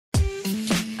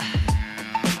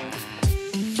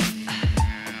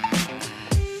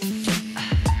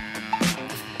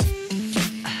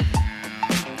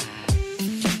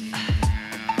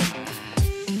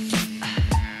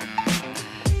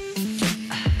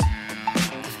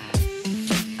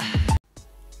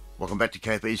back to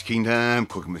KP's Kingdom,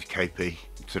 cooking with KP.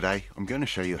 Today I'm going to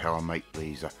show you how I make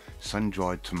these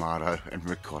sun-dried tomato and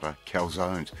ricotta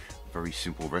calzones. Very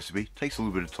simple recipe, takes a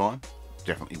little bit of time,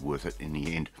 definitely worth it in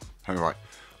the end. Alright,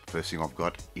 first thing I've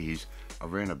got is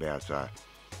around about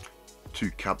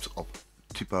 2 cups of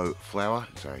tipo flour.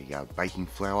 It's a baking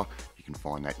flour. You can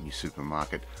find that in your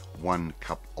supermarket. 1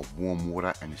 cup of warm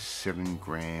water and a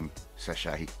 7-gram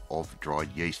sachet of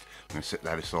dried yeast. I'm going to set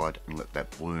that aside and let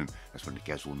that bloom. That's when it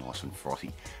gets all nice and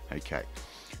frothy. Okay,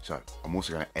 so I'm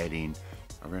also going to add in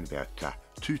around about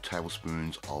 2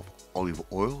 tablespoons of olive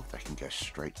oil. That can go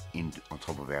straight in on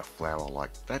top of our flour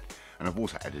like that. And I've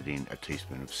also added in a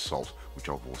teaspoon of salt, which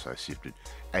I've also sifted.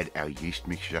 Add our yeast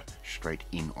mixture straight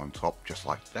in on top, just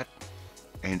like that.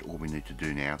 And all we need to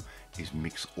do now is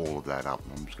mix all of that up.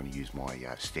 I'm just going to use my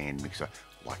stand mixer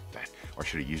like that. I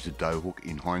should have used a dough hook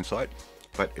in hindsight,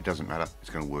 but it doesn't matter, it's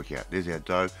going to work out. There's our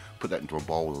dough. Put that into a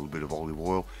bowl with a little bit of olive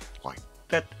oil like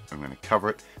that. I'm going to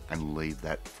cover it and leave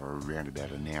that for around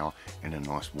about an hour in a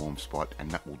nice warm spot,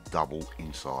 and that will double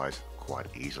in size quite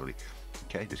easily.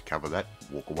 Okay, just cover that,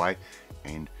 walk away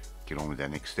and get on with our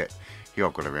next step. Here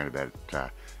I've got around about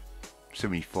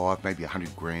 75, maybe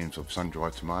 100 grams of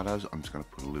sun-dried tomatoes. I'm just going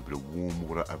to put a little bit of warm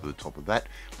water over the top of that,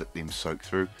 let them soak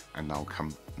through, and they'll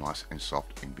come nice and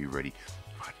soft and be ready.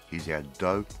 Right, here's our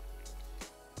dough.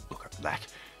 Look at that.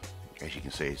 As you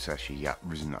can see, it's actually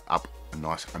risen up a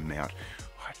nice amount.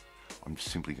 Right, I'm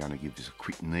simply going to give this a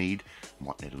quick knead.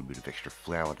 Might need a little bit of extra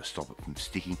flour to stop it from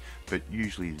sticking, but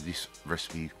usually this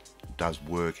recipe does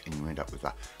work and you end up with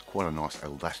quite a nice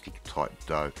elastic type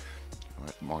dough.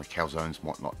 My calzones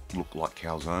might not look like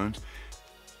calzones.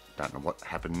 Don't know what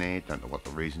happened there, don't know what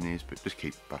the reason is, but just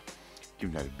keep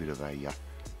giving that a bit of a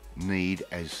knead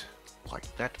as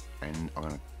like that. And I'm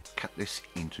going to cut this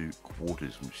into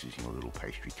quarters. I'm just using a little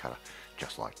pastry cutter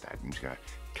just like that. I'm just going to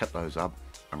cut those up.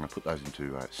 I'm going to put those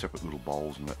into separate little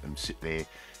bowls and let them sit there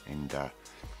and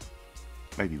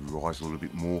maybe rise a little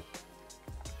bit more.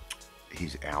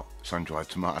 Here's our sun-dried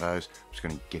tomatoes. I'm just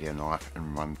going to get our knife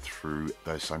and run through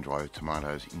those sun-dried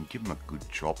tomatoes and give them a good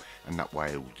chop, and that way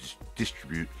it will just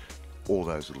distribute all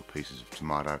those little pieces of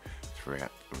tomato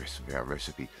throughout the rest of our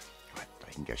recipe. Right,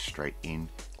 they can go straight in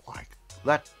like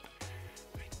that.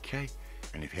 Okay,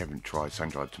 and if you haven't tried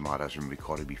sun-dried tomatoes and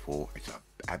ricotta before, it's an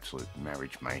absolute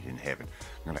marriage made in heaven.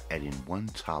 I'm going to add in 1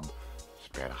 tub,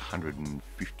 it's about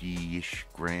 150-ish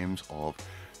grams of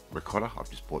ricotta. I've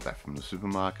just bought that from the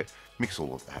supermarket. Mix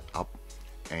all of that up,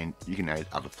 and you can add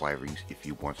other flavorings if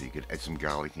you want to. You could add some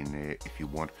garlic in there if you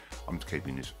want. I'm just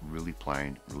keeping this really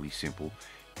plain, really simple.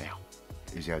 Now,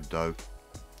 here's our dough.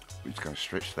 We're just going to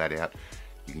stretch that out.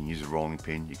 You can use a rolling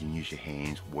pin, you can use your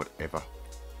hands, whatever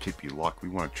tip you like. We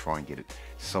want to try and get it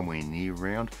somewhere near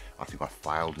round. I think I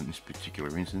failed in this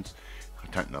particular instance. I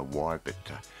don't know why, but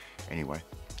anyway,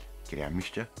 get our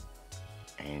mixture.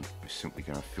 And we're simply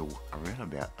going to fill around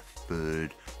about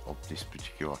 1/3 of this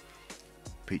particular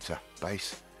pizza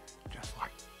base, just like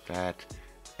that.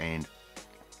 And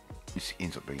this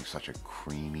ends up being such a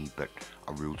creamy but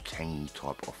a real tangy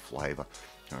type of flavour.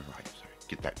 Alright, so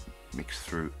get that mixed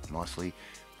through nicely,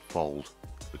 fold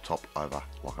the top over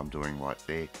like I'm doing right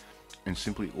there, and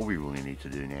simply all we really need to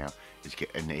do now is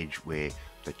get an edge where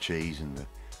the cheese and the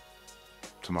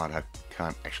tomato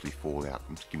can't actually fall out.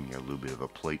 I'm just giving you a little bit of a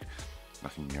pleat.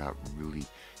 Nothing really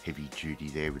heavy duty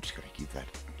there. We're just going to give that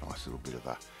a nice little bit of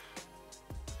a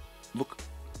look.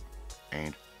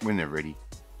 And when they're ready,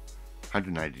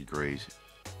 180 degrees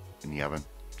in the oven.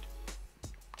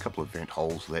 A couple of vent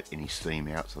holes, let any steam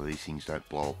out so these things don't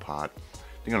blow apart.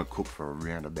 They're going to cook for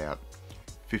around about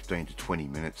 15 to 20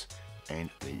 minutes. And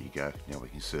there you go. Now we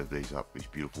can serve these up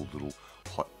with beautiful little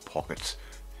hot pockets,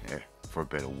 for a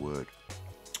better word.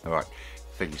 Alright,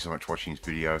 thank you so much for watching this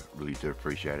video, really do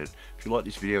appreciate it. If you like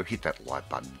this video, hit that like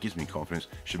button, it gives me confidence,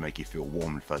 should make you feel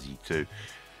warm and fuzzy too.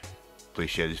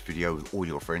 Please share this video with all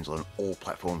your friends on all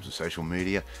platforms of social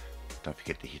media. Don't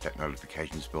forget to hit that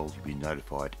notifications bell, you'll be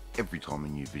notified every time a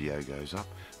new video goes up.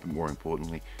 But more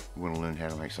importantly, we want to learn how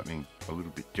to make something a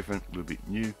little bit different, a little bit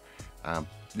new.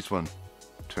 This one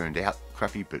turned out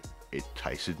crappy, but it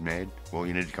tasted mad. Well,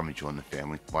 you need to come and join the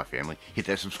family, my family. Hit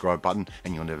that subscribe button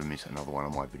and you'll never miss another one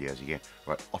of my videos again.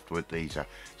 Right, off to it, these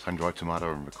sun-dried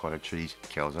tomato and ricotta cheese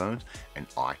calzones, and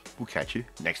I will catch you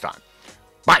next time.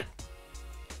 Bye!